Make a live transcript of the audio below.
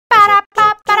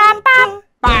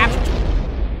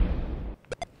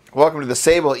Welcome to the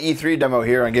Sable E3 demo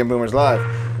here on Game Boomers Live.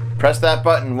 Press that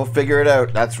button, we'll figure it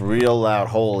out. That's real loud.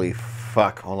 Holy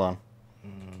fuck. Hold on.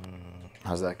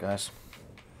 How's that, guys?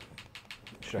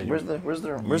 Where's the remote? Where's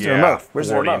the remote? Where's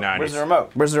the remote? Where's the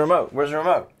remote? Where's the remote? Where's the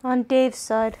remote? On Dave's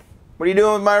side. What are you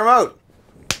doing with my remote?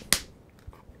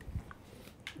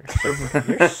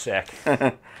 You're sick.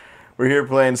 We're here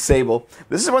playing Sable.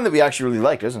 This is one that we actually really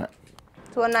liked, isn't it?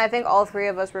 It's one I think all three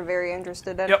of us were very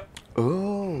interested in. Yep.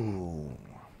 Ooh.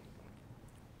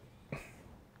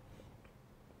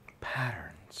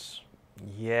 Patterns.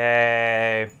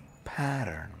 Yay.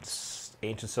 Patterns.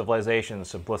 Ancient civilization,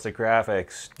 simplistic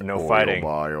graphics, no fighting.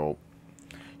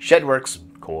 Shedworks.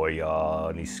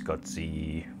 Koya,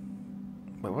 Niskutsi.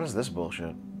 Wait, what is this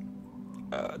bullshit?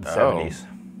 The 70s.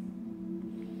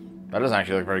 That doesn't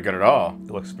actually look very good at all.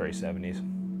 It looks very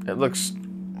 70s. It looks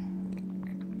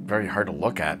very hard to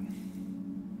look at.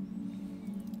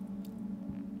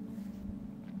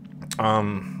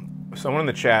 Someone in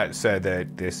the chat said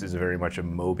that this is very much a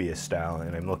Mobius style,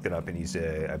 and I looked it up, and he's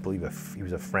I believe he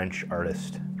was a French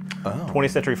artist. Oh.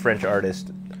 20th century French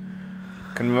artist.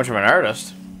 Couldn't be much of an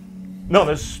artist. No,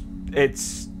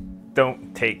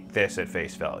 don't take this at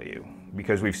face value,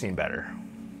 because we've seen better.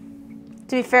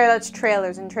 To be fair, that's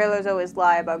trailers, and trailers always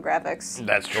lie about graphics.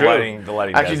 That's true. The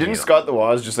lighting actually, didn't Scott the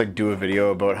Woz just like do a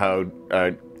video about how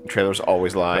trailers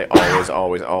always lie? Always,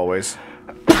 always, always.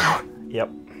 Yep.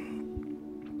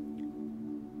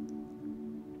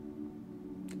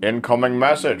 Incoming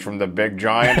message from the big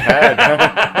giant head.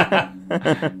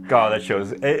 God, that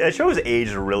shows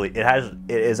aged really. It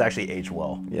is actually aged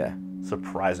well. Yeah.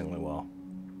 Surprisingly well.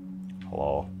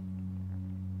 Hello.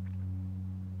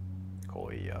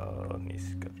 Koya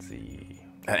Niskutsi.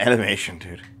 An animation,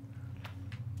 dude.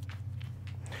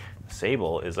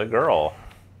 Sable is a girl.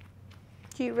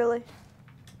 Do you really?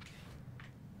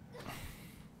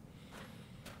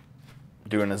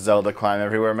 Doing a Zelda climb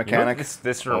everywhere mechanic. You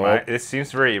know, this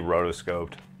seems very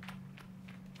rotoscoped.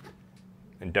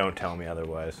 And don't tell me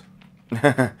otherwise.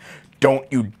 Don't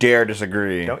you dare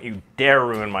disagree. Don't you dare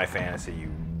ruin my fantasy, you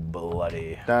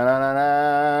bloody.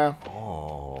 Da-na-na-na.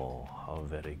 Oh, how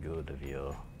very good of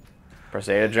you. Press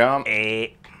A to jump.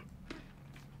 A.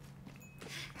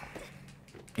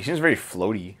 He seems very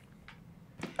floaty.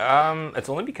 It's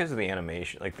only because of the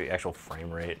animation, like the actual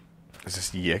frame rate. Is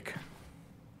this yick?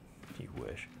 If you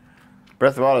wish.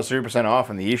 Breath of the Wild is 3% off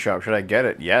in the eShop. Should I get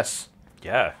it? Yes.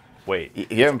 Yeah. Wait.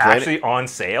 You haven't played actually it? On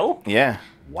sale? Yeah.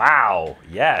 Wow.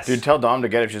 Yes. Dude, tell Dom to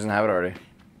get it if she doesn't have it already.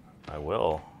 I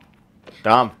will.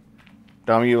 Dom,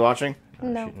 are you watching?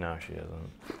 No. No, she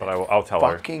doesn't. But I'll tell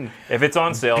her. Fucking If it's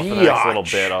on sale for the next little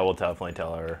bit, I will definitely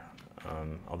tell her.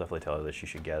 I'll definitely tell her that she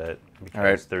should get it.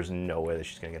 Because there's no way that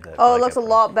she's going to get that. Oh, it looks a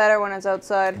lot better when it's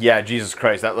outside. Yeah, Jesus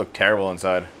Christ, that looked terrible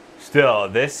inside. Still,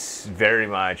 this very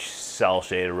much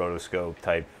cel-shaded rotoscope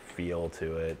type feel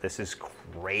to it. This is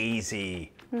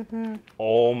crazy. Mm-hmm.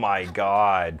 Oh my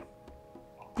god.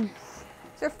 Is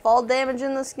there fall damage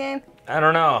in this game? I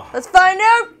don't know. Let's find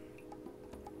out!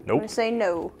 Nope. I'm gonna say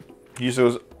no. He just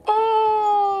goes,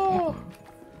 oh!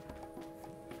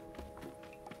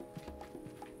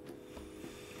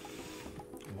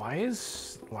 Why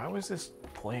was this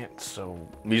plant so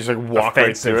You just like walk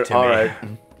right through it. to me? All right.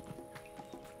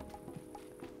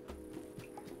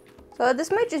 So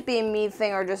this might just be a me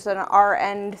thing or just an our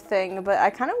end thing, but I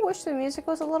kind of wish the music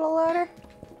was a little louder.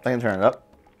 I can turn it up.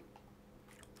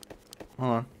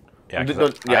 Hold on. Yeah,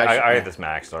 I had this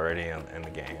maxed already in the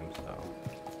game, so.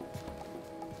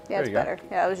 Yeah, it's better.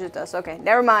 Yeah, it was just us. Okay,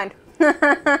 never mind.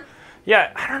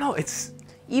 Yeah, I don't know. It's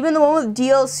even the one with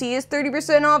DLC is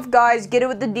 30% off. Guys, get it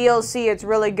with the DLC. It's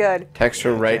really good. Text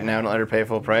her right now. Don't let her pay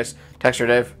full price. Text her,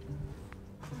 Dave.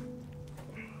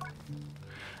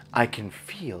 I can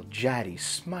feel Jaddy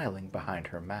smiling behind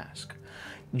her mask,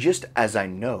 just as I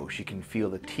know she can feel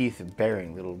the teeth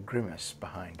bearing little grimace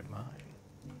behind mine.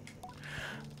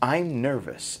 I'm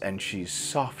nervous, and she's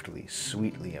softly,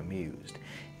 sweetly amused.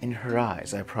 In her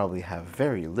eyes, I probably have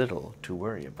very little to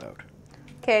worry about.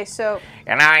 Okay, so...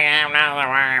 And I am now the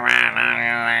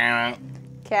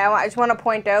Okay, I just want to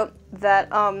point out that,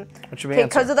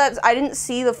 because of that, I didn't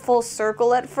see the full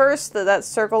circle at first, that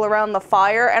circle around the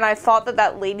fire, and I thought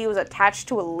that lady was attached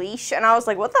to a leash, and I was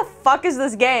like, what the fuck is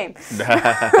this game? You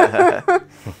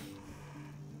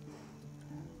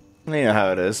know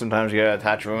how it is. Sometimes you gotta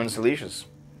attach women to leashes.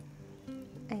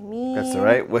 I mean... That's the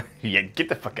right way. Yeah, get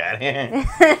the fuck out of here.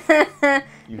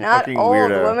 You not fucking old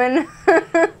weirdo. woman.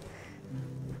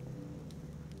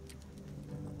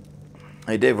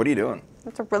 Hey, Dave, what are you doing?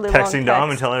 That's a really long texting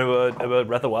Dom and telling him about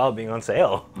Breath of the Wild being on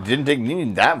sale. Didn't take me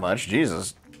that much,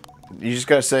 Jesus. You just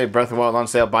gotta say Breath of the Wild on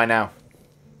sale, buy now.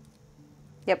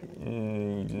 Yep.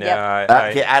 No, Yep.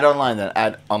 Okay, add online then.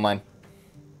 Add online.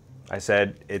 I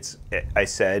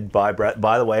said buy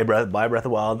the way, buy Breath of the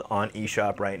Wild on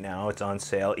eShop right now. It's on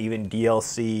sale. Even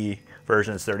DLC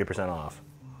version is 30% off.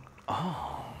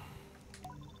 Oh.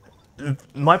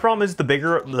 My problem is the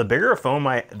bigger a phone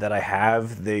that I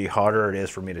have, the harder it is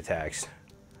for me to text.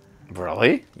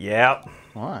 Really? Yeah.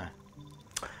 Why?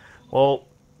 Well,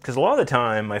 because a lot of the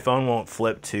time my phone won't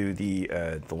flip to the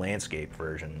landscape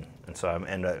version, and so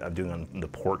I'm doing on the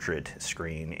portrait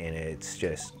screen, and it's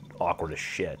just awkward as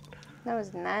shit. No,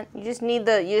 it's not. You just need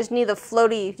the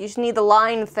floaty. You just need the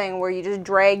line thing where you just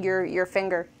drag your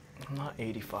finger. I'm not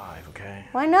 85, okay?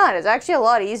 Why not? It's actually a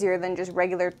lot easier than just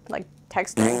regular like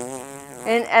texting.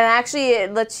 And actually,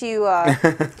 it lets you.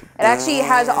 It actually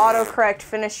has autocorrect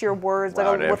finish your words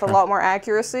with a lot more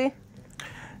accuracy.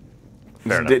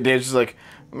 Dave's just like,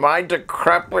 my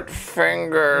decrepit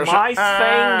fingers. My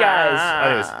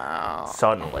fingers.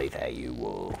 Suddenly, there you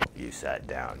were. You sat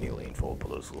down. You leaned forward,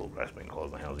 put those little grasping claws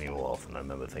in my hands, and you were off. And I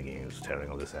remember thinking, he was tearing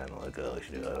on this hand like, oh,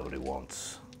 she knew what he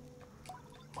wants.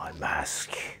 My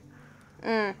mask.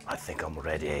 I think I'm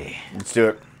ready. Let's do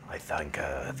it. I think,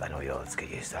 I know you'll let's get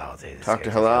used to how it is. Talk to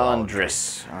Halal and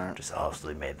Driss. Right. Just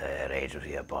obviously made the arrangement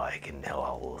here, Bike, and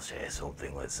Halal will say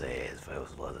something, let's say, as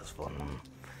first let us fun.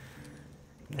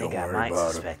 I think I might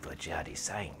suspect what Jadi's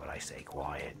saying, but I stay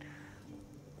quiet.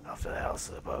 After the house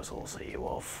proposal, will see you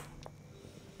off.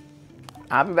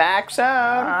 I'll be back soon.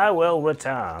 I will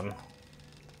return.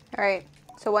 Alright,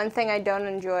 so one thing I don't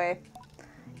enjoy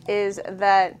is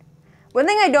that... One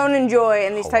thing I don't enjoy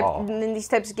in these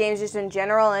types of games, just in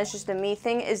general, and it's just a me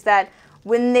thing, is that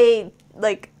when they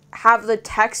like have the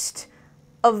text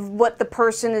of what the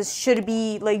person should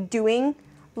be like doing,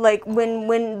 like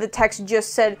when the text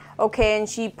just said okay, and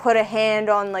she put a hand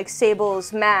on like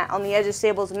Sable's on the edge of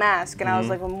Sable's mask, and I was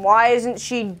like, well, why isn't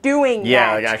she doing that?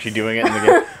 Yeah, like actually doing it in the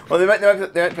game. Well, they might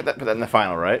put that in the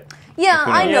final, right? Yeah,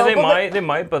 I know. Yeah, they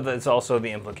might, but it's also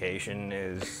the implication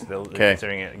is they're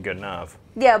considering it good enough.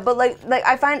 Yeah, but like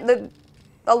I find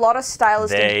a lot of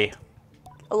stylistic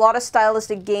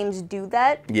games do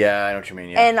that. Yeah, I know what you mean.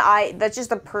 Yeah. And that's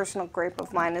just a personal gripe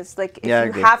of mine. It's like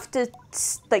if you have to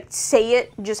like say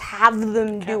it, just have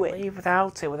them do it. Leave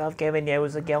without giving you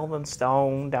as a Gelman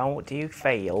Stone. Do you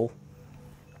feel?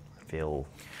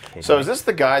 So is this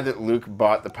the guy that Luke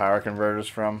bought the power converters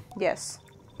from? Yes.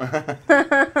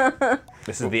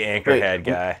 This is the Anchorhead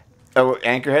guy. Oh,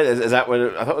 Anchorhead? Is that what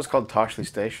I thought it was called? Toshley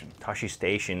Station. Toshley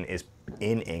Station is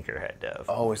in Anchorhead, Dev.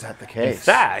 Oh, is that the case? In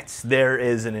fact, there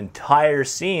is an entire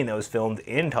scene that was filmed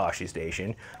in Toshley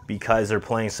Station because they're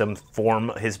playing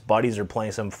his buddies are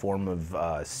playing some form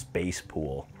of space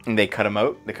pool. And they cut him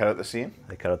out? They cut out the scene?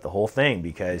 They cut out the whole thing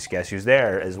because guess who's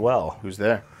there as well? Who's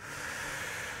there?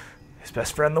 His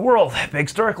best friend in the world, Big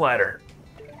Starklighter.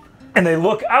 And they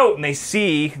look out and they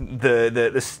see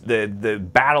the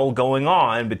battle going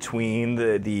on between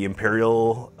the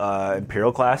Imperial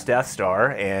class Death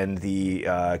Star and the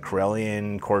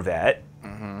Corellian Corvette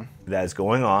that's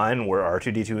going on, where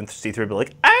R2-D2 and C-3 be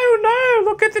like, "Oh no!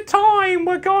 Look at the time!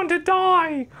 We're going to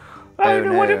die! Oh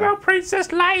no! What about Princess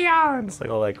Leia?" And it's like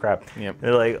all that crap. Yep.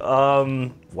 They're like,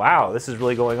 wow, this is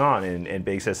really going on. And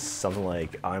Big says something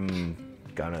like, "I'm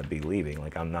gonna be leaving.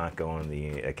 Like, I'm not going to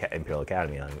the Imperial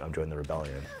Academy. I'm joining the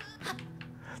rebellion."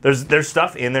 There's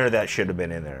stuff in there that should have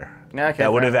been in there. Yeah,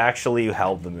 that would have actually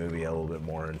helped the movie a little bit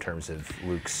more in terms of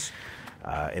Luke's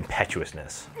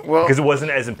impetuousness. Well, because it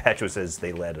wasn't as impetuous as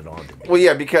they led it on to be. Well,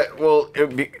 yeah, because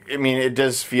it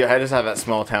does feel. I just have that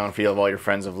small town feel of all your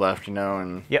friends have left,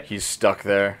 and he's stuck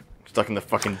there. Stuck in the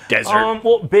fucking desert.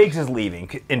 Well, Biggs is leaving,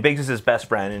 and Biggs is his best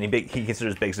friend, and he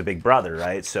considers Biggs a big brother,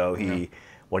 right? So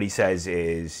what he says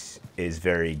is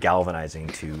very galvanizing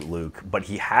to Luke, but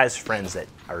he has friends that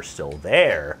are still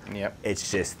there. Yep.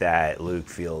 It's just that Luke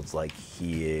feels like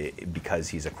because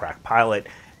he's a crack pilot,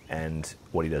 and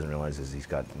what he doesn't realize is he's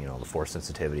got the Force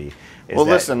sensitivity. Well,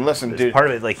 listen, dude. Part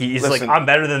of it, like he's like, I'm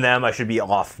better than them. I should be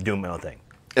off doing my own thing.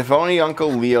 If only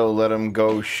Uncle Leo let him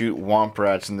go shoot womp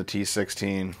rats in the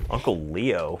T-16. Uncle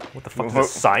Leo? What the fuck is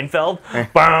this, Seinfeld? Hey,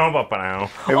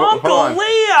 Uncle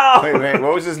Leo! Wait,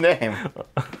 what was his name?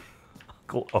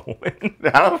 Uncle Owen?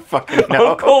 I don't fucking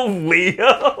know. Uncle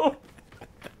Leo?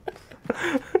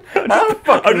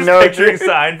 I'm just picturing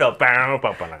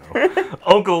Seinfeld.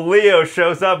 Uncle Leo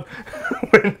shows up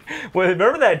when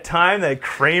remember that time that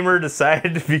Kramer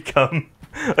decided to become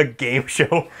a game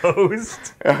show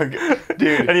host?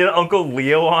 Dude. And Uncle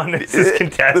Leo on as his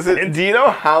contestant. Listen, do you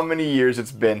know how many years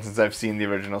it's been since I've seen the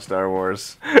original Star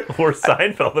Wars? Or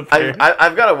Seinfeld appeared.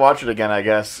 I've got to watch it again, I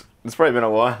guess. It's probably been a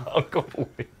while. Uncle Leo.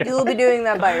 You'll be doing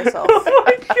that by yourself. Oh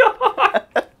my god!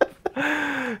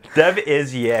 Dev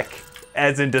is yick,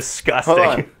 as in disgusting. Hold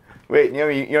on. Wait, you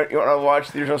want to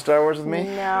watch the original Star Wars with me?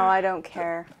 No, I don't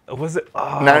care. Was it?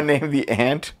 Oh. Now name the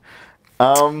ant.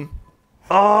 Oh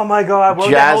my God!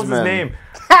 What the hell is his name?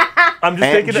 I'm just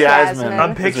Aunt thinking. Jasmine.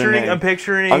 I'm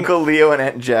picturing. Uncle Leo and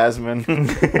Aunt Jasmine. I'm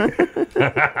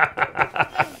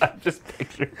just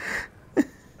picturing.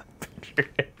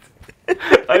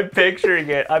 I'm picturing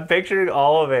it. I'm picturing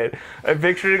all of it. I'm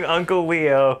picturing Uncle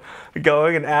Leo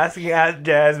going and asking Aunt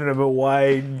Jasmine about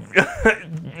why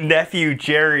nephew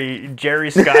Jerry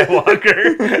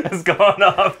Skywalker has gone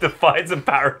off to find some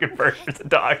power converters at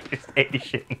Dodger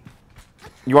Station.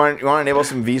 You want to enable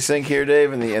some VSync here,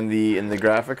 Dave, in the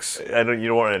graphics? You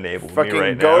don't want to enable Fucking me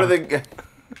right now. go to the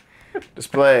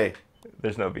display.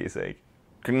 There's no VSync.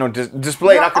 No,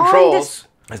 display, not controls.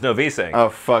 There's no VSync. Oh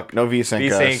fuck, no VSync.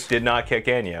 VSync did not kick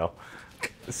in, yo.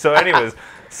 So, anyways,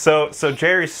 so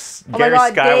Jerry Oh my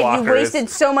God, Skywalker. Dave, you wasted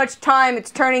so much time.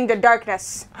 It's turning to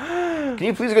darkness. Can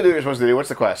you please go do what you're supposed to do? What's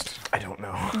the quest? I don't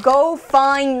know. Go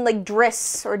find like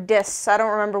Driss or Dis. I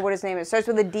don't remember what his name is. Starts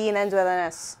with a D and ends with an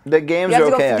S. The games You have are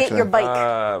to okay, go get actually. your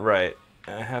bike. Right.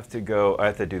 I have to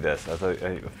do this. I have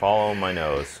to follow my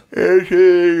nose.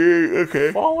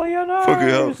 Okay. Follow your nose. Fuck it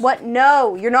up. What?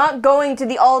 No, you're not going to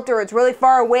the altar. It's really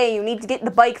far away. You need to get the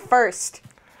bike first.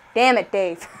 Damn it,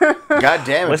 Dave. God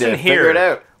damn it, Listen Dave. here. Figure it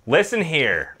out. Listen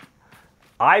here.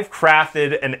 I've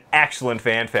crafted an excellent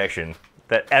fan fiction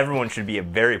that everyone should be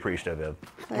very appreciative of.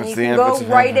 And you the can end? go What's the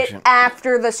write it fan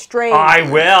after the stream. I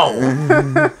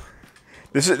will.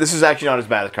 This is actually not as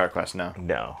bad as Card Quest now.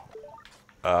 No.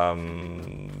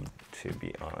 To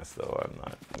be honest, though, I'm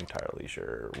not entirely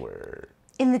sure where.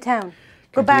 In the town.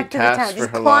 Go Complete back to the tasks town. Just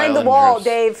for climb the Halal wall, and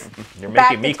Dave. You're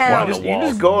back making me to town. climb the You wall.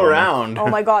 just go around. Oh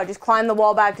my God, just climb the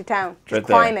wall back to town. Just Right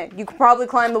climb there. it. You could probably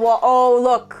climb the wall. Oh,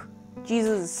 look.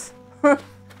 Jesus.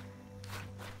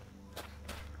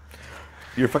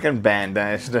 You're fucking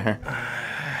bandaged.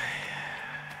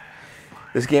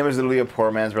 This game is literally a poor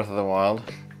man's Breath of the Wild.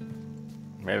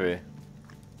 Maybe.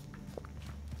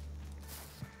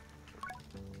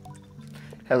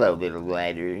 Hello, little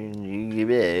glider.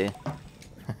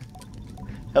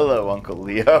 Hello, Uncle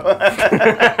Leo.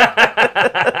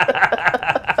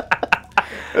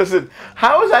 Listen,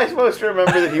 how was I supposed to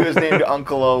remember that he was named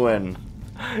Uncle Owen?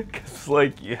 Because,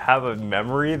 like, you have a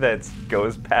memory that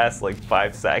goes past, like,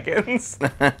 5 seconds.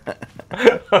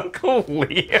 Uncle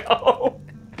Leo.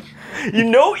 You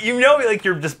know, like,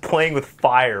 you're just playing with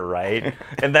fire, right?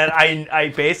 And then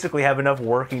I basically have enough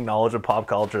working knowledge of pop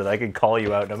culture that I can call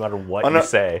you out no matter what you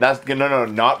say. No,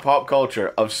 not pop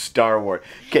culture, of Star Wars.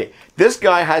 Okay, this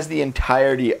guy has the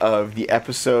entirety of the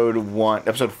episode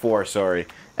 4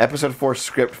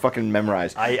 script fucking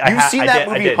memorized. You've seen that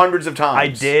movie hundreds of times. I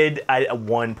did at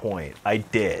one point. I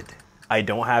did. I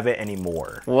don't have it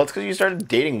anymore. Well, it's because you started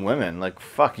dating women. Like,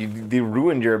 fuck, they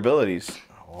ruined your abilities.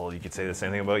 Well, you could say the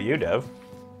same thing about you, Dev.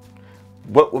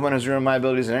 What woman has ruined my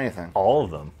abilities in anything? All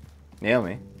of them.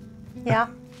 Naomi. Yeah.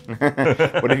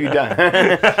 What have you done?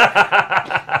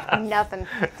 Nothing.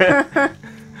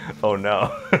 Oh,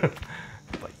 no.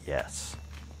 But yes.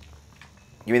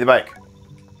 Give me the bike.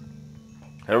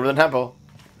 Head over to the temple.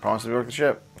 Promise to work the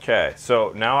ship. Okay,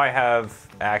 so now I have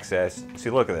access. See,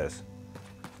 look at this.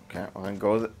 Okay, well then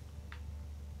go with it.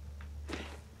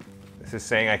 This is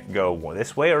saying I can go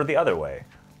this way or the other way.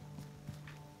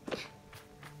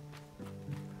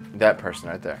 That person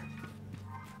right there.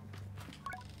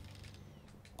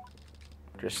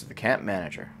 This is the camp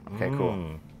manager. Okay,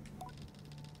 cool.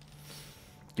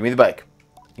 Give me the bike.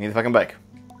 Give me the fucking bike.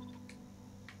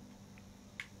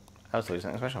 I was doing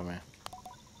something special, man.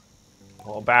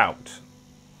 Well, about.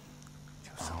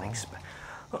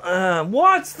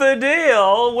 What's the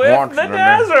deal with the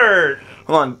desert?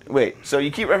 Hold on, wait. So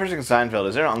you keep referencing Seinfeld.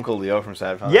 Is there an Uncle Leo from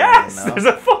Seinfeld? Yes, there's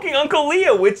a fucking Uncle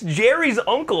Leo. It's Jerry's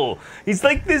uncle. He's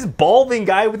like this balding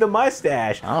guy with a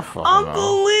mustache.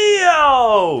 Uncle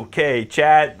Leo. Okay,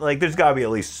 chat. Like, there's gotta be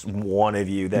at least one of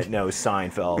you that knows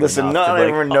Seinfeld. Listen, not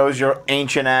everyone knows your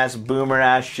ancient ass, boomer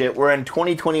ass shit. We're in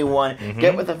 2021.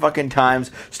 Get with the fucking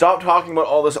times. Stop talking about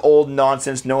all this old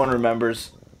nonsense no one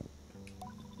remembers.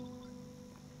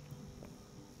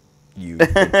 You've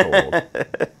been told.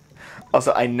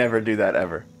 Also, I never do that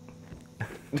ever.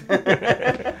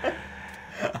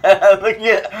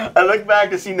 I look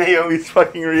back to see Naomi's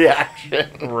fucking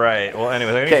reaction. Right. Well,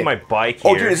 anyways, I'm gonna use my bike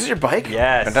here. Oh, dude, is this your bike?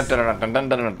 Yes. Did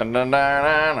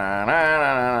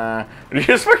you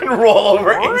just fucking roll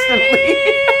over instantly?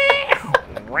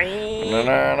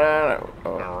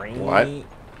 What?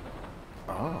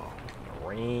 Oh.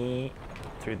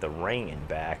 Through the ring and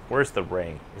back. Where's the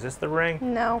ring? Is this the ring?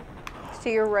 No. It's to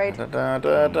your right.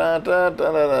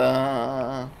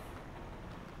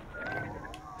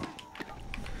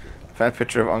 Find a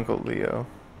picture of Uncle Leo.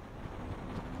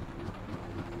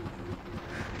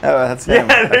 Oh, that's him.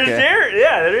 Yeah, there's Jerry.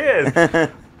 Yeah, there he is.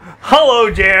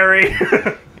 Hello, Jerry.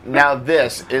 Now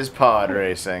this is pod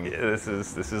racing. Yeah, this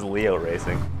is Leo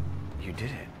racing. You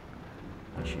did it.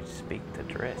 I should speak to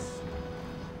Driss.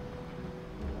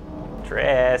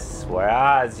 Driss, where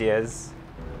are yous?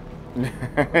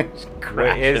 It's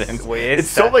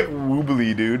so like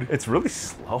woobly, dude. It's really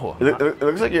slow. It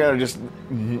looks like you're gonna just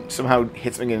somehow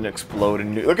hit something and explode.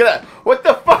 And look at that! What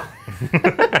the fuck?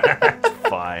 It's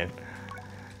fine.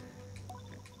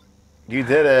 You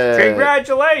did it.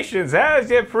 Congratulations!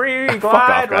 How's your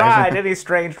pre-glide ride? Any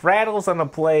strange rattles on the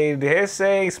plane?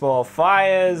 Hissing, small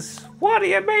fires? What do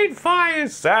you mean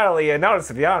fires? Suddenly you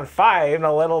notice if you're on fire in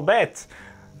a little bit.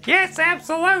 Yes,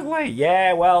 absolutely.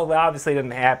 Yeah, well, it obviously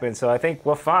didn't happen, so I think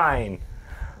we're fine.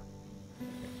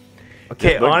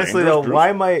 Okay, honestly though, why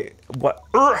am I... What?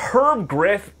 Merv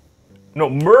Griffin.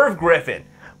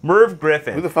 Merv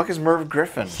Griffin. Who the fuck is Merv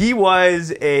Griffin? He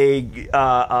was a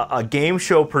game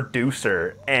show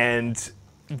producer, and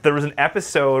there was an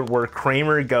episode where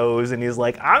Kramer goes and he's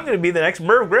like, "I'm gonna be the next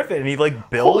Merv Griffin," and he like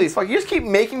builds. Holy fuck! You just keep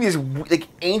making these like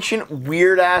ancient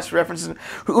weird ass references.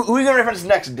 Who are you gonna reference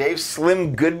next? Dave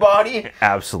Slim Goodbody?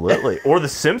 Absolutely, or The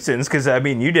Simpsons, because I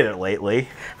mean you did it lately.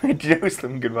 Do you know who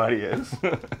Slim Goodbody is?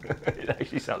 It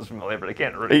actually sounds familiar, but I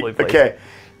can't really place it. Okay,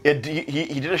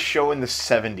 he did a show in the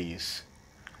 '70s.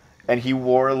 And he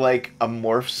wore like a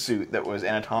morph suit that was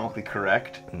anatomically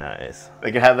correct. Nice.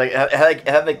 Like it had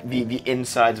the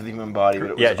insides of the human body,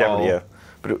 but it was Jeopardy, yeah.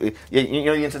 But you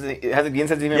know the insides. It had like, the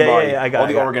insides of the human body, I got all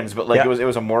the organs, but like it was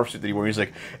a morph suit that he wore. He's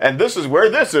like, and this is where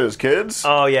this is, kids.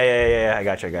 Oh yeah. I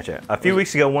gotcha. A few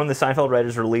weeks ago, one of the Seinfeld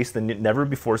writers released the never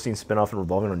before seen spinoff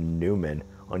involving on Newman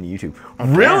on YouTube. Oh,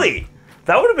 really?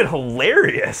 That would have been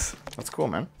hilarious. That's cool,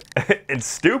 man. And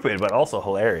stupid, but also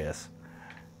hilarious.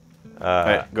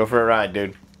 Right, go for a ride,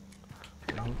 dude.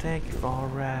 I'll take you for a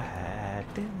ride.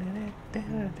 Take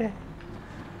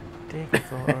you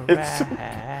for a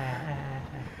ride.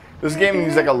 This game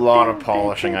needs like a lot of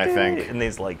polishing, I think. It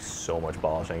needs like so much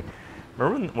polishing.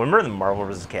 Remember the Marvel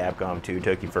vs. Capcom 2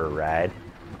 took you for a ride?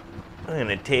 I'm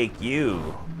gonna take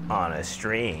you on a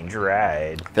strange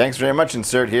ride. Thanks very much,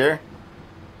 insert here.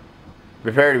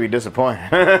 Prepare to be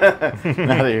disappointed.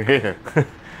 Now that you're here.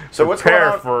 So what's going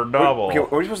on? For double.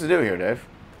 What are we supposed to do here, Dave?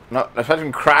 No, let's have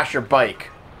him crash your bike.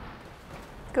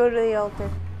 Go to the altar.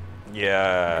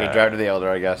 Yeah. Okay, drive to the Elder,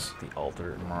 I guess. The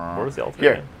altar. Where was the altar?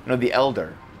 Here. Again? No, the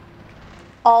Elder.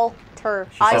 Altar.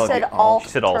 I said altar.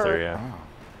 She said altar, yeah.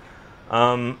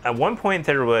 Oh. At one point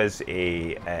there was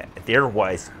there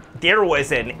was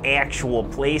an actual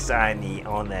place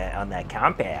on that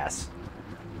compass.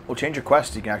 Well, change your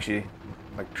quest. You can actually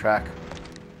like track.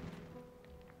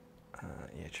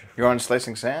 You're on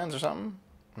Slicing Sands or something?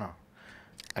 No.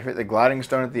 I forget the gliding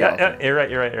stone at the altar. Yeah, you're right.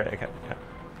 Okay. Yeah.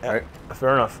 All right.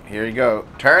 Fair enough. Here you go.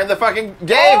 Turn the fucking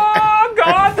game! Oh,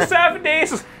 God, the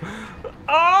 70s!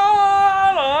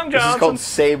 Oh, Long Johnson. This is called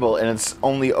Sable, and it's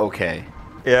only okay.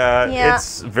 Yeah,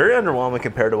 it's very underwhelming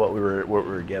compared to what we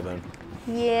were given.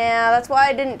 Yeah, that's why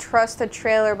I didn't trust the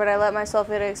trailer, but I let myself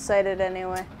get excited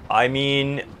anyway. I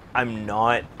mean,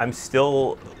 I'm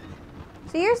still...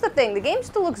 See, here's the thing. The game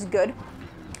still looks good.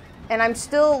 And I'm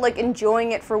still, like,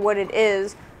 enjoying it for what it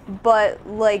is, but,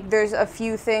 like, there's a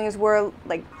few things where,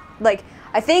 like,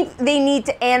 I think they need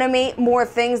to animate more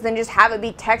things than just have it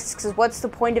be text, because what's the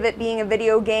point of it being a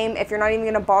video game if you're not even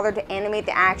going to bother to animate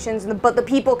the actions, but the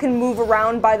people can move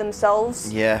around by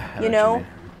themselves? Yeah, you know?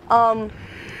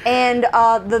 And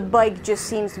the bike just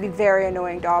seems to be very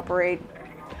annoying to operate.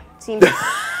 Seems...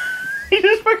 You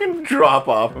just fucking drop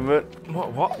off of it.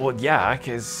 What? Well, yeah,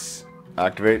 because...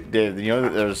 Activate, Dave, you know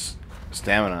that there's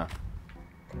stamina.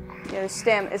 Yeah, there's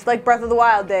stamina. It's like Breath of the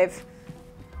Wild, Dave.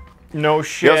 No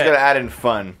shit. You also gotta add in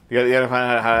fun. You gotta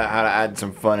find out how to add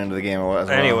some fun into the game as well.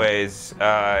 Anyways,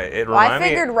 I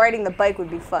figured riding the bike would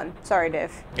be fun. Sorry,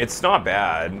 Dave. It's not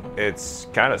bad. It's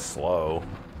kind of slow.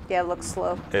 Yeah, it looks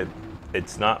slow.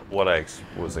 It's not what I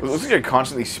was expecting. It looks like you're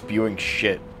constantly spewing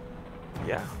shit.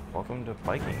 Yeah, welcome to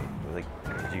biking. Like,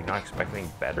 did you not expect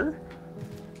anything better?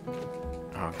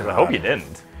 Because I hope you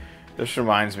didn't. This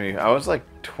reminds me, I was like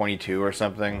 22 or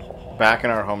something, back in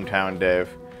our hometown, Dave.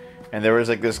 And there was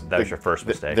like this... That was your first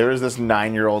mistake. There was this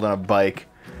 9-year-old on a bike.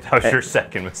 That was your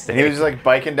second mistake. He was like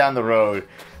biking down the road,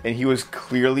 and he was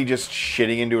clearly just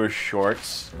shitting into his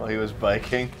shorts while he was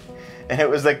biking. And it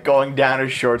was like going down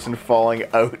his shorts and falling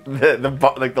out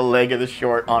the leg of the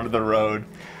short onto the road.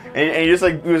 And he just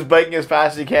like, he was biking as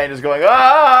fast as he can, just going,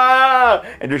 ah!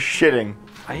 And just shitting.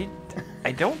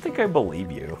 I don't think I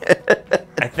believe you.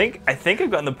 I think I've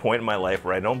gotten the point in my life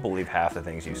where I don't believe half the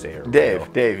things you say are real.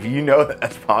 Dave, you know that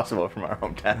that's possible from our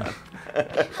hometown.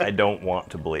 I don't want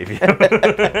to believe you.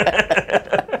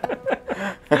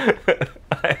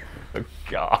 Oh,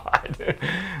 God.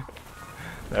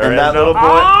 And that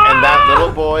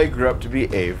little boy grew up to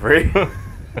be Avery.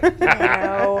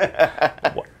 No.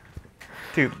 What?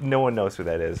 Dude, no one knows who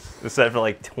that is. Except for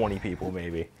like 20 people,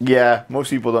 maybe. Yeah, most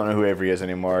people don't know who Avery is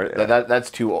anymore. Yeah.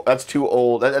 That's too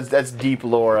old. That's deep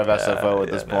lore of SFO at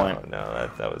this point. No,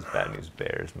 that was Bad News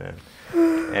Bears, man.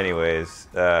 Anyways,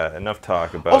 enough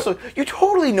talk about. Also, you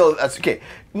totally know that's okay.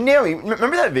 Naomi,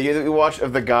 remember that video that we watched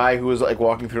of the guy who was like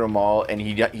walking through a mall and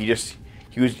he just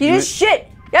shit.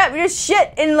 Yeah, he just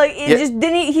shit and like he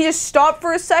just stopped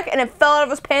for a sec and it fell out of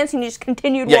his pants and he just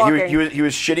continued walking. Yeah, he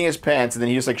was shitting his pants and then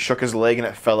he just like shook his leg and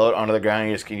it fell out onto the ground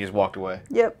and he just walked away.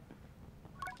 Yep.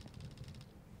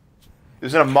 It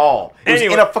was in a mall. It was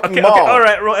in a fucking mall. Okay, all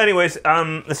right. Well, anyways,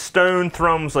 the stone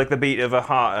thrums like the beat of a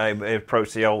heart. I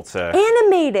approach the altar.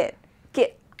 Animate it.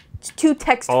 It's too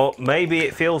textful. Oh, maybe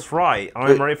it feels right.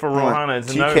 I'm ready for Rohanna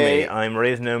to know me. I'm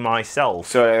ready to know myself.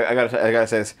 So I gotta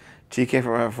say this. TK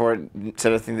from before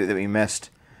said a thing that we missed.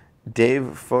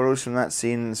 Dave, photos from that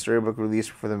scene in the storybook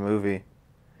released for the movie.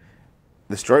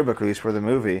 The storybook released for the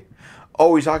movie.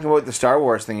 Oh, he's talking about the Star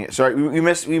Wars thing. Sorry, we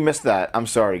missed that. I'm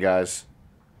sorry, guys.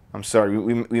 I'm sorry.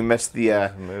 We missed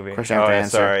the movie. Question after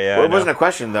answer. Sorry, yeah. Well, it wasn't a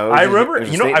question though. I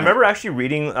remember actually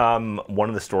reading one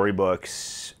of the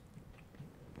storybooks.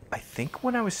 I think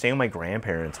when I was staying with my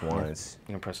grandparents once.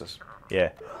 Impressive.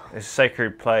 Yeah. It's a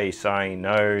sacred place. I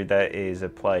know that is a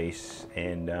place.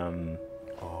 And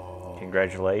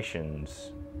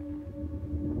congratulations.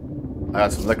 I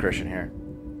got some licorice in here.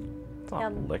 It's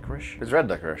not licorice. It's red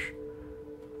licorice.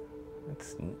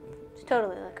 It's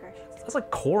totally licorice. It's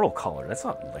like coral color. That's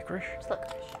not licorice. It's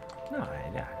licorice. No.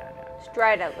 It's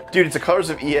dried out licorice. Dude, it's the colors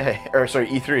of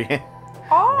E3.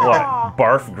 Oh. What?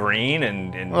 Barf green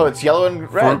and oh, it's yellow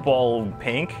and red. Fruit bowl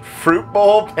pink. Fruit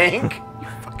bowl pink? You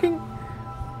fucking.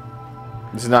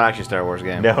 This is not actually a Star Wars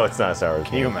game. No, it's not a Star Wars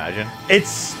game. Can you imagine?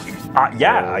 It's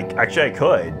yeah. I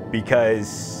could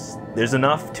because there's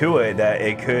enough to it that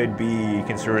it could be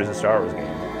considered as a Star Wars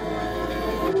game.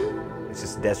 It's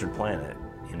just a desert planet,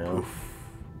 you know. Oof.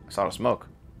 I saw the smoke.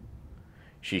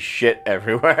 She shit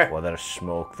everywhere. Well, there's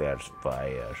smoke. There's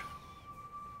fire.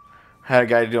 Had a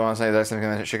guy do on something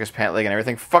that shook his pant leg and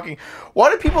everything. Fucking.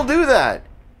 Why do people do that?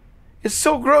 It's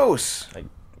so gross. Like,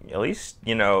 at least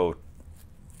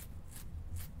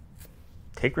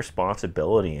take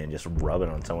responsibility and just rub it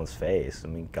on someone's face. I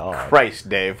mean, God. Christ,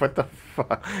 Dave, what the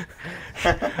fuck?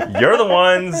 You're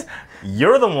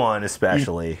the one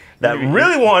especially that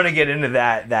really want to get into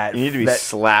that. You need to be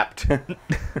slapped.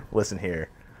 Listen here.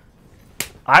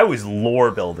 I was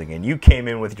lore building and you came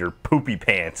in with your poopy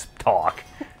pants talk.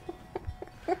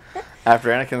 After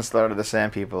Anakin slaughtered the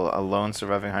Sand People, a lone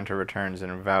surviving hunter returns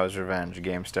and vows revenge.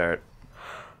 Game start.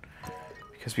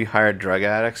 Because we hired drug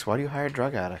addicts? Why do you hire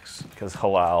drug addicts? Because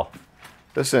halal.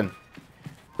 Listen,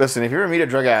 if you ever meet a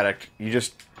drug addict, you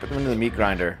just put them into the meat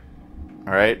grinder.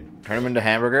 Alright? Turn them into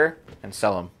hamburger and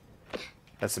sell them.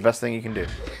 That's the best thing you can do.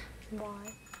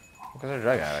 Why? Because they're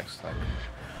drug addicts. Like,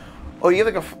 oh, you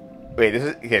have like a... Wait,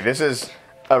 this is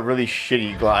a really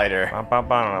shitty glider.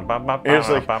 It's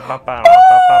like...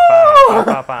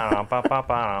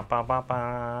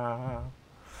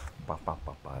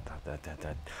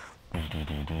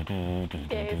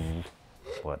 Dave.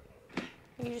 What?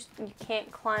 You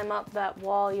can't climb up that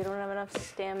wall. You don't have enough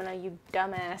stamina, you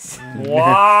dumbass.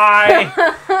 Why?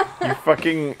 You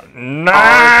fucking...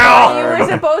 No! You were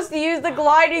supposed to use the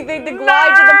gliding thing to glide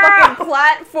to the fucking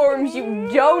platforms, you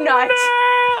donut.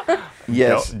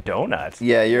 Yes. Donut?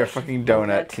 Yeah, you're a fucking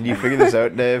donut. Can you figure this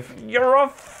out, Dave? You're a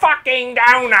fucking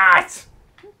donut!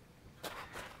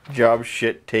 Job,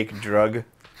 shit, take drug.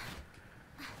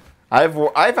 I've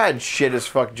had shit as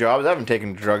fuck jobs. I haven't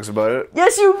taken drugs about it.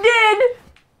 Yes, you did!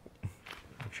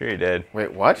 I'm sure you did.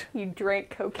 Wait, what? You drank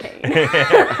cocaine.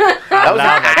 That was an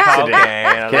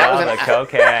accident.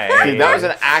 Cocaine. That was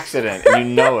an accident, and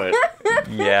you know it.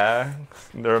 Yeah.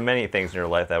 There are many things in your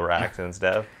life that were accidents,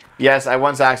 Dev. Yes, I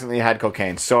once accidentally had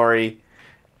cocaine. Sorry.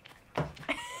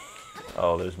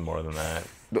 Oh, there's more than that.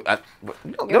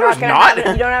 There's not. You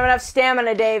don't have enough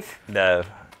stamina, Dave. Dev.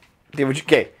 Dave,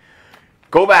 okay.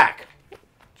 Go back.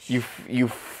 You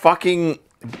fucking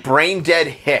brain dead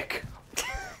hick.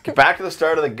 Get back to the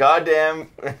start of the goddamn...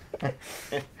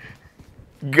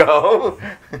 Go.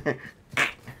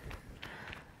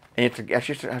 And you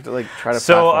have to like try to.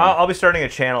 So I'll be starting a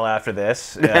channel after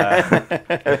this to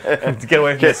get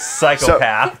away from this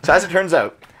psychopath. So as it turns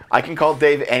out, I can call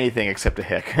Dave anything except a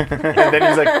hick. And then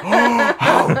he's like, oh,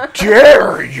 how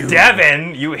dare you?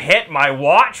 Devin, you hit my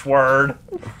watchword.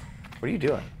 What are you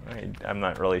doing? I'm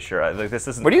not really sure. Like, this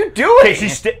isn't. What are you doing?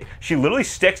 Okay, she literally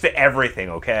sticks to everything.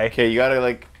 Okay. Okay, you gotta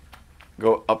like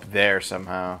go up there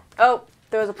somehow. Oh,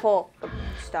 there was a pole. Oh,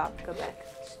 stop. Go back.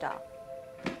 Stop.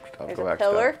 Stop, There's go a back,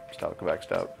 pillar. Stop, go back,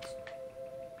 stop.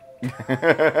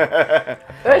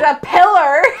 There's a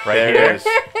pillar. Right There here. it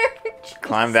is.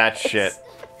 Climb that shit.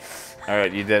 All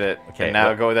right, you did it. Okay, and now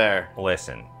look. go there.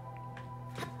 Listen.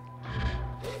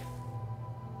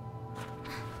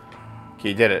 Okay,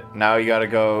 you did it. Now you gotta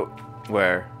go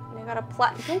where? You gotta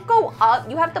don't go up.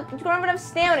 You have to. You don't even have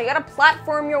stamina. You gotta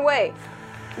platform your way.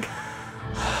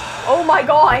 Oh my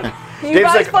god. You Dave's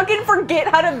guys like, fucking forget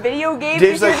how to video game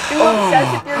Dave's because like, you're too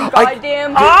obsessed with your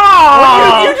goddamn.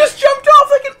 You just jumped off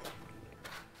like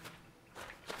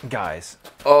an... Guys.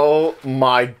 Oh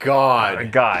my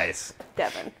god. Guys.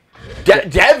 Devin.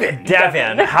 Devin!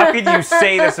 Devin, how could you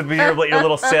say this about your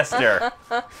little sister?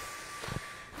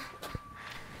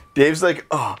 Dave's like,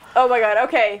 oh. Oh my god.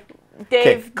 Okay,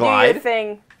 Dave, do glide. your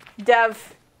thing.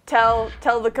 Dev, tell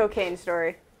the cocaine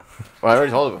story. Well, I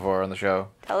already told it before on the show.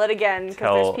 Tell it again,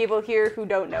 because there's people here who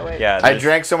don't know it. Yeah. I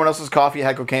drank someone else's coffee,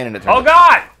 had cocaine in it. Oh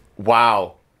God!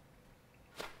 Wow.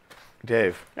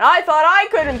 Dave. I thought I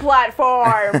couldn't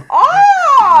platform.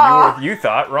 Oh! You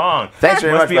thought wrong. Thanks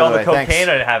very Must much, be by all the the way. cocaine Thanks.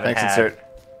 I haven't Thanks, had. insert.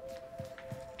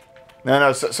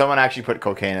 No, someone actually put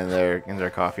cocaine in their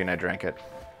coffee, and I drank it.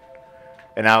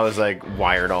 And I was like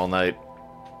wired all night.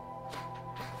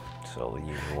 So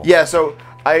usual. Yeah, so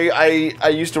I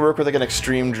used to work with like an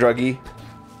extreme druggie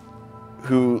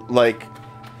who like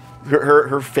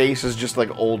her face is just like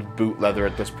old boot leather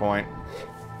at this point.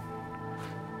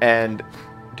 And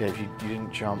Dave, you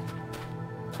didn't jump.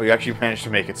 Oh, you actually managed to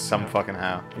make it some fucking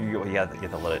how. You have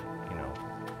to let it, you know.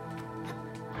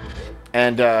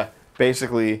 And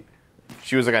basically,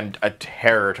 she was like a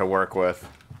terror to work with.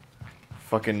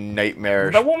 Fucking nightmare.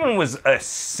 That woman was a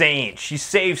saint. She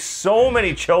saved so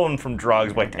many children from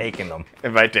drugs by taking them.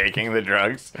 By taking the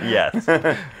drugs.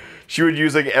 Yes. She would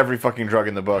use like every fucking drug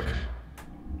in the book.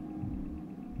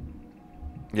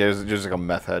 Yeah, it was just like a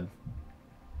meth head.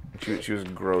 She was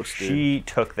gross, dude. She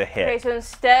took the hit. Okay, so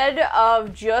instead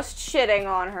of just shitting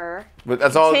on her, But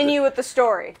that's all. continue with the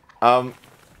story.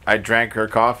 I drank her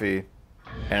coffee,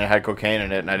 and it had cocaine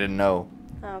in it, and I didn't know.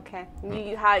 Okay,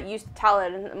 you used to tell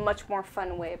it in a much more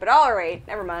fun way, but all right,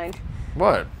 never mind.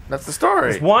 What? That's the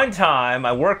story. This one time,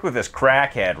 I worked with this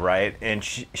crackhead, right? And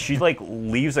she like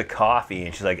leaves a coffee,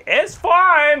 and she's like, "It's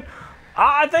fine.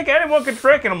 I think anyone can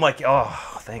drink." And I'm like,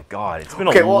 "Oh, thank God. It's been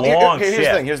a long here's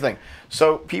shift." Here's the thing.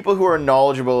 So people who are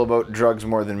knowledgeable about drugs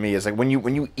more than me is like when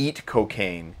you eat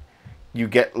cocaine, you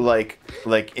get like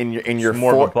in your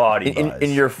more of a body buzz.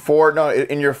 in your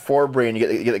forebrain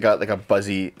you get like a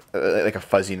buzzy like a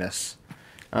fuzziness.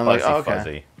 And I'm like, oh, okay.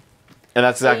 Fuzzy. And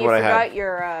that's exactly what I had. You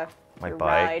forgot My your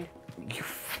bike. ride. You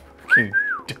fucking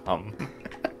dumb.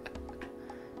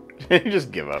 You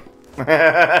just give up.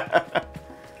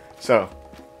 So,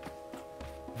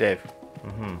 Dave.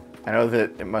 Mm-hmm. I know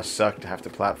that it must suck to have to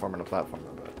platform in a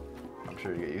platformer, but I'm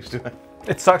sure you get used to it.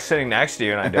 It sucks sitting next to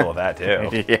you, and I deal with that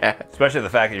too. Yeah. Especially the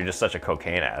fact that you're just such a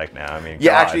cocaine addict now. I mean,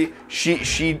 Yeah, God. actually,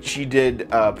 she did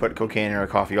put cocaine in her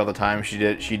coffee all the time. She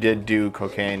did do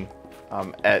cocaine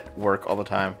at work all the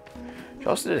time. She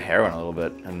also did heroin a little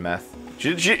bit and meth.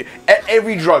 She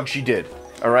every drug she did.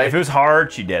 All right. If it was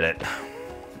hard, she did it.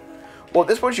 Well, at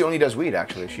this point, she only does weed.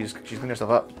 Actually, she's cleaned herself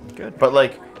up. Good. But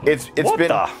like,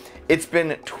 What it's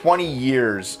been 20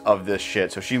 years of this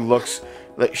shit. So she looks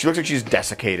like she's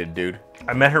desiccated, dude.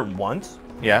 I met her once.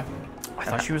 Yeah. I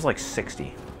thought she was like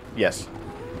 60. Yes.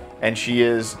 And she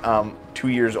is 2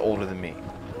 years older than me.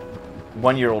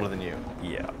 1 year older than you.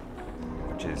 Yeah.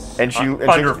 Which is And she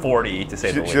under 40 to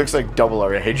say the least. She looks like double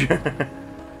our age. Yeah.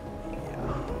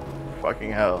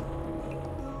 Fucking hell.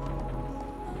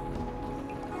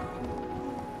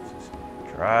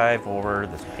 Drive over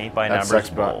this paint by That's numbers.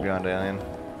 sex beyond alien.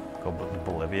 Go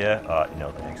Bolivia.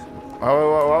 No thanks. Why do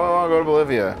I want to go to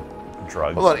Bolivia?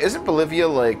 Drugs. Hold on, isn't Bolivia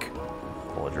like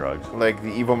Full of drugs. the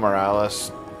Evo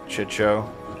Morales shit show?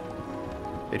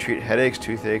 They treat headaches,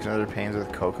 toothaches, and other pains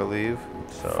with coca leaf.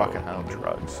 So Fucking hell.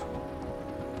 drugs.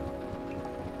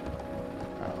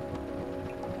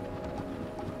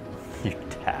 You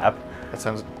tap. That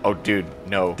sounds. Oh, dude,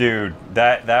 no. Dude,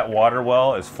 that water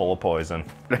well is full of poison.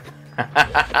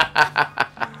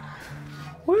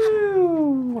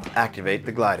 Woo! Activate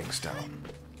the gliding stone.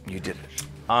 You did it.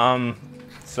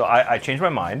 So I changed my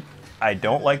mind. I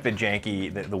don't like the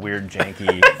janky, the weird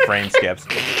janky frame skips.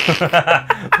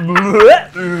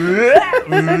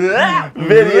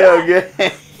 Video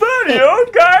game. Video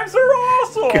games are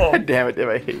awesome. God damn it, Dave,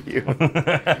 I hate you.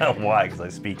 Why? Because I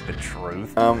speak the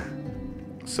truth.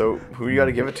 So who you got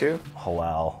to give it to?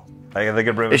 Halal. I think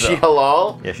I bring Is she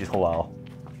halal? Yeah, she's halal.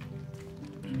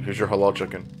 Here's your halal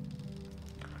chicken.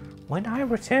 When I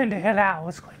return to hell, I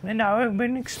was claiming I've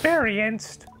been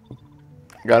experienced.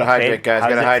 Gotta hydrate, guys.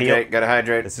 Gotta hydrate. Gotta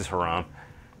hydrate. This is haram.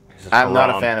 I'm not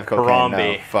a fan of cocaine.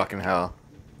 Harambe. No, fucking hell.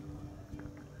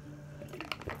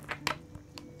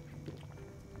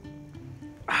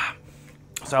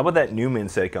 So how about that Newman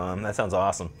sitcom? That sounds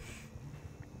awesome.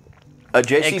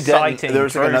 JC Denton, there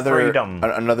was like freedom.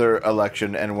 another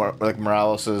election, and one of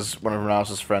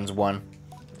Morales' friends won.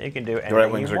 You can do anything The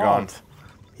right wings you are want. gone.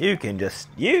 You can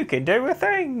do a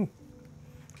thing.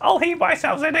 I'll heap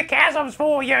myself into chasms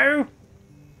for you.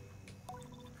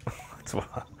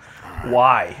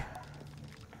 Why?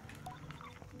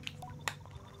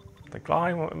 The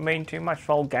climb won't mean too much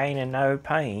for gain and no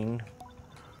pain.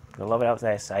 I love it out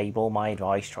there, Sable. My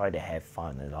advice, try to have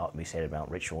fun. And like we said about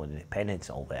ritual and independence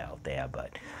all out there,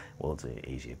 but world's an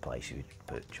easier place to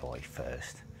put joy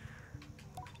first.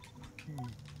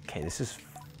 Okay, this is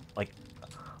like...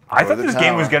 I thought this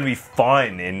game was going to be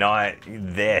fun and not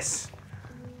this.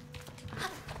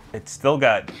 It's still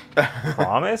got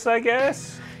promise, I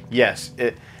guess? Yes.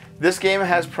 This game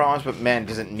has promise, but man,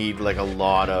 doesn't need like a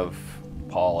lot of...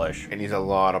 polish. It needs a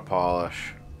lot of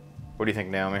polish. What do you think,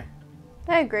 Naomi?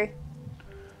 I agree.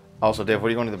 Also, Dave, what are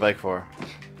you going to the bike for?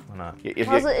 Why not?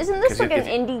 Also, isn't this like an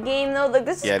indie game though? Like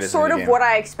this is sort of what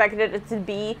I expected it to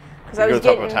be. Because I was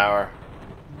getting... Go to the top of a tower.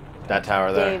 That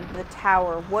tower there. Dave, the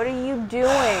tower. What are you doing?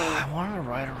 I wanted to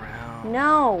ride around.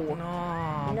 No.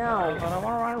 No. But I want to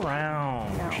ride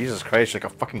around. No. Jesus Christ, like a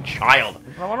fucking child.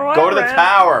 I want to ride Go to the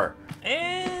tower.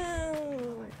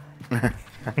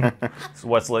 So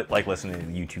what's like listening to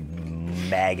YouTube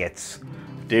maggots?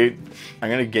 Dude, I'm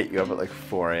going to get you up at like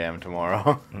 4 a.m.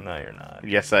 tomorrow. No, you're not.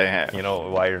 Yes, I am. You know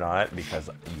why you're not? Because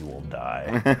you will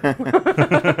die.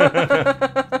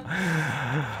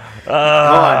 Come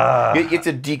on. You have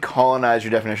to decolonize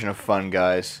your definition of fun,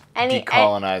 guys.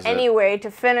 Decolonize it. Anyway, to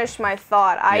finish my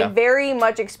thought, I very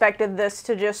much expected this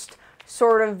to just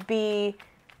sort of be...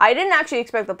 I didn't actually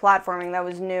expect the platforming. That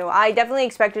was new. I definitely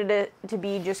expected it to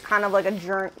be just kind of like a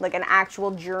journey, like an actual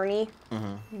journey,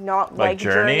 not like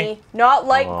Journey, not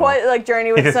like quite like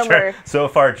Journey with Summer. So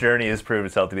far, Journey has proved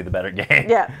itself to be the better game.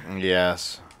 Yeah.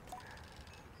 Yes.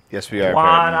 Yes, we are.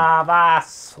 One of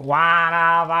us.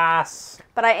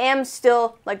 But I am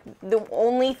still like the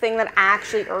only thing that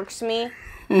actually irks me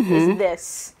is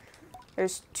this.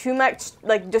 There's too much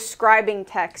like describing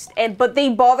text, but they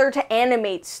bother to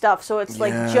animate stuff, so it's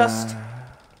like just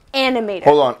animated.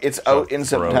 Hold on, it's out in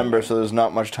September, so there's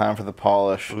not much time for the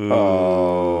polish. Ooh.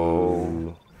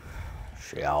 Oh.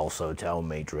 She also told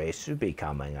me Driss would be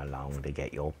coming along to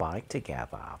get your bike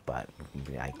together, but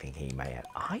I think he may have...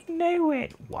 I knew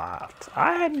it. What?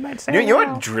 I hadn't met You know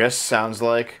what Driss sounds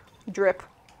like? Drip.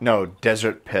 No,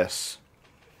 desert piss.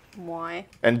 Why?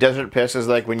 And desert piss is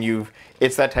like when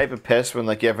it's that type of piss when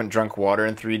like you haven't drunk water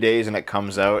in 3 days and it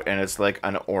comes out and it's like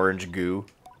an orange goo.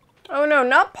 Oh no,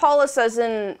 not polish as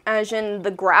in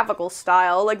the graphical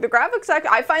style. Like the graphics,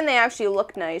 I find they actually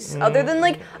look nice. Other than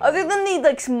the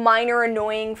like minor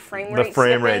annoying frame rate. The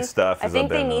frame rate stuff. I think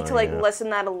they need to like lessen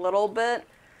that a little bit.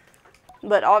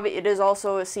 But it is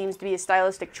also, it seems to be a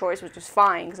stylistic choice, which is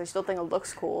fine, because I still think it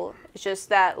looks cool. It's just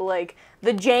that, like,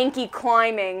 the janky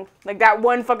climbing, like that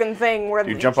one fucking thing where...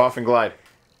 You jump off and glide.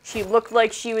 She looked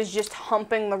like she was just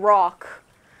humping the rock.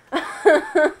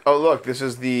 Oh, look, this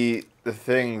is the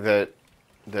thing that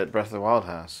Breath of the Wild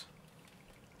has.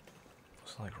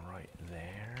 It's like right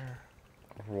there.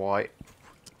 Right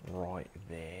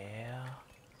there.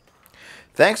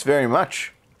 Thanks very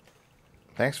much.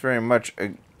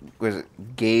 Was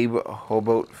it Gabe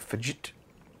Hobout Fajit?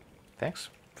 Thanks.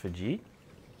 Fajit?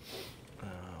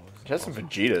 Just some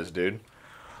fajitas, dude.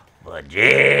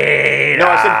 Fajita! No,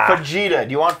 I said fajita.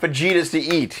 Do you want fajitas to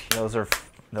eat? Those are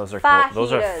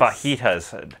Fajitas.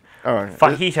 fajitas. Oh,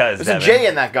 Fajitas. There's a J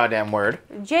in that goddamn word.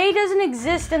 J doesn't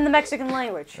exist in the Mexican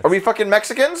language. Are we fucking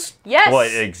Mexicans? Yes. Well,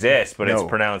 it exists, but it's No.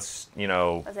 pronounced,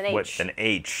 as an H. with an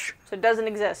H. So it doesn't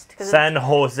exist. San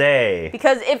Jose.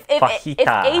 Because if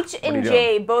Fajita. H and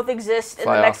J both exist in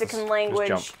the Mexican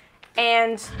language,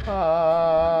 and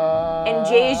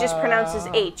J is just pronounced as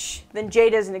H, then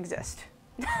J doesn't exist.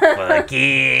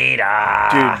 Fajita.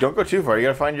 Dude, don't go too far. You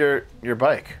gotta find your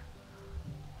bike.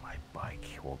 My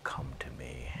bike will come to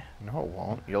me. No, it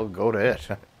won't. You'll go to it.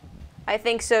 I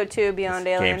think so too, Beyond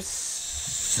Game Aliens.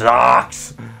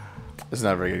 sucks. This is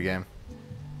not a very good game.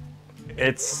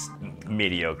 It's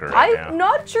mediocre right now. I'm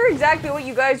not sure exactly what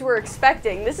you guys were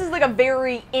expecting. This is like a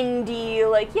very indie,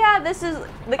 like, yeah, this is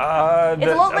like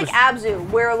it's a lot like Abzu,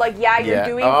 where like you're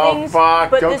doing things,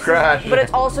 fuck, but don't crash. but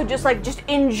it's also just like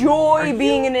enjoy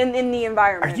being in the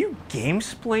environment. Are you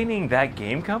game-splaining that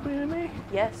game company to me?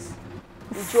 Yes.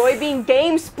 Enjoy being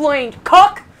game-splained.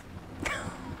 Cook.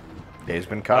 Dave's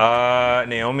been cut.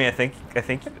 Naomi, I think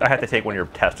I have to take one of your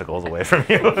testicles away from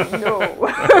you. No.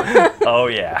 Oh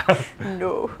yeah.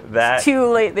 No. That It's too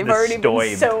late. They've already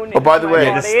been sewn. Oh, by the way,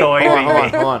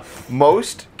 hold on.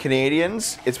 Most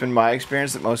Canadians, it's been my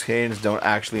experience that most Canadians don't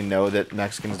actually know that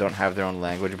Mexicans don't have their own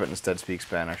language, but instead speak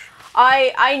Spanish.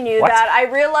 I knew What? that. I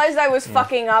realized I was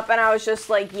fucking up, and I was just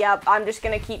like, yep, I'm just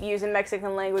gonna keep using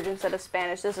Mexican language instead of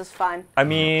Spanish. This is fine. I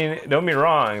mean, don't be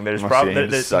wrong. There's probably.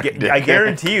 I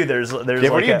guarantee you, there's. Yeah,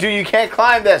 like what do you do? You can't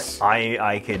climb this.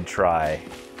 I could try.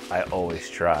 I always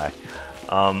try.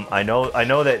 I know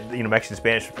that Mexican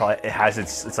Spanish probably it has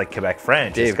it's like Quebec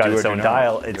French. Dave, it's got its own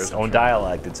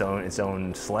dialect, its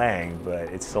own slang, but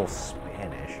it's still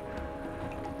Spanish.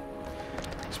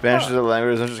 Spanish is a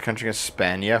language. There's a country in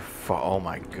España. Oh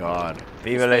my God.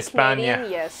 Viva la España.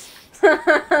 Canadian? Yes.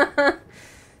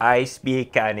 I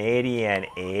speak Canadian,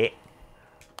 eh?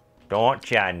 Don't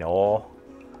ya know?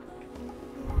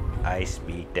 I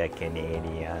speak the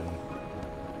Canadian.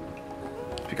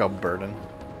 Speak Albertan.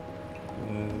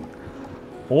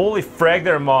 Holy frag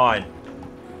there, man.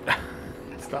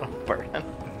 It's not Albertan.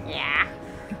 Yeah.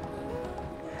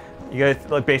 You guys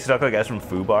like base it up like guys from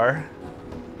Fubar.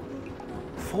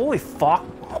 Holy fuck,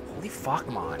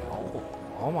 man.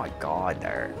 Oh my God,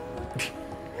 there.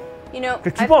 You know.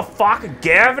 Keep on fucking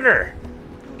Governor.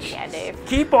 Yeah, Dave.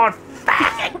 Keep on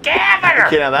fucking Governor.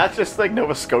 Okay, now that's just like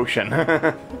Nova Scotian.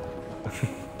 Oh,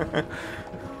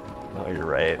 you're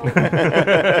right.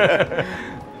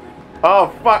 Oh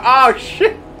fuck! Oh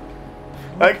shit!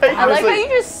 I like how you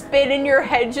just spin in your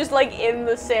head, just like in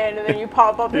the sand, and then you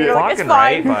pop up and you're like, it's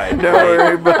fine. Right, don't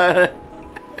worry about it.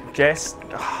 Just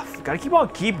gotta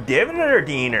keep diving it or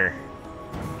Diener.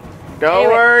 Don't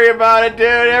worry about it, dude.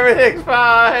 Everything's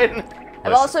fine.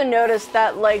 I've also noticed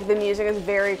that like the music is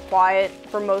very quiet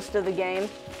for most of the game.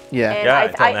 Yeah. And Yeah,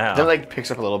 until now. Then like picks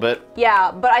up a little bit.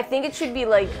 Yeah, but I think it should be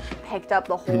like picked up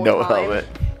the whole No, time. a little bit.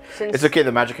 Since It's okay.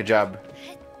 The magic hijab.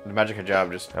 The magic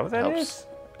hijab just How that helps. is?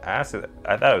 I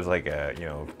thought it was like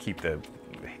keep the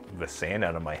sand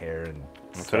out of my hair and.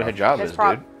 That's what a hijab It's is,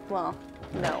 dude. Well,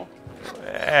 no.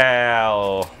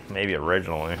 Well, maybe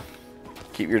originally.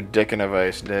 Keep your dick in a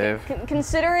vice, Dave.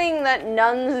 Considering that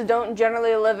nuns don't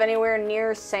generally live anywhere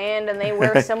near sand and they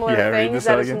wear similar Yeah, read things, this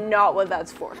out that is again. not what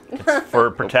that's for. For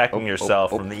protecting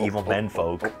yourself from the evil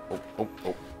menfolk.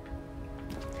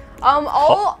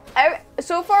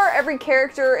 So far every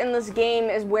character in this game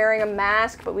is wearing a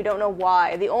mask, but we don't know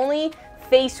why. The only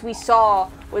face we saw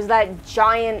was that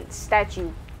giant statue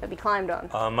that we climbed on.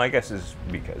 My guess is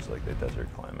because like the desert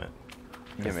climate.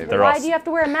 Yeah, maybe. Why do you have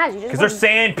to wear a mask? Because they're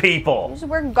sand people. You just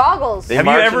wear goggles. They Have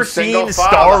you march ever in single seen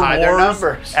file Star behind their Wars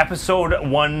numbers. Episode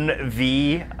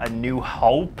 1V, A New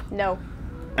Hope? No.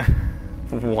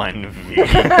 1V.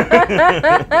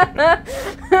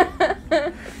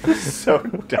 So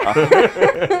dumb.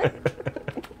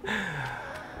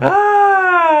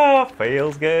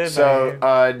 Feels good. So,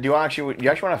 do you actually want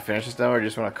to finish this demo, or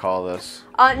just want to call this?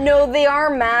 No, they are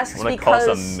masks I'm gonna call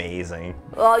because this amazing.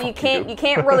 well, you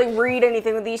can't really read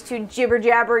anything with these two jibber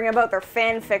jabbering about their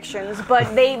fan fictions,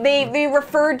 but they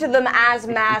referred to them as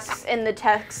masks in the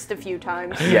text a few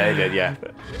times. Yeah, they did. Yeah.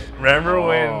 Remember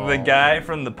when the guy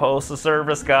from the Postal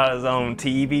Service got his own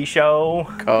TV show?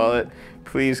 Call it.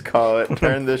 Please call it.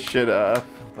 Turn this shit off.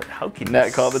 But how could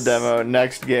Call the demo.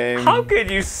 Next game. How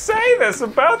could you say this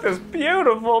about this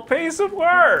beautiful piece of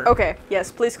work? Okay,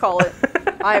 yes, please call it.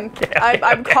 I'm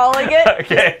calling it.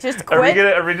 Okay. Just quit.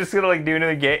 Are we just gonna like do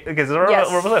another game? Because we're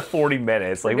almost at 40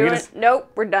 minutes. Like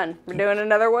Nope, we're done. We're doing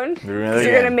another one.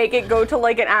 You're gonna make it go to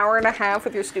like an hour and a half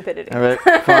with your stupidity. All right,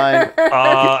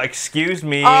 fine. Excuse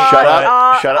me. Shut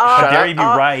up. Shut up. How Shut dare up. you be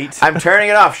right? I'm turning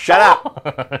it off. Shut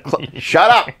up.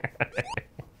 Shut up.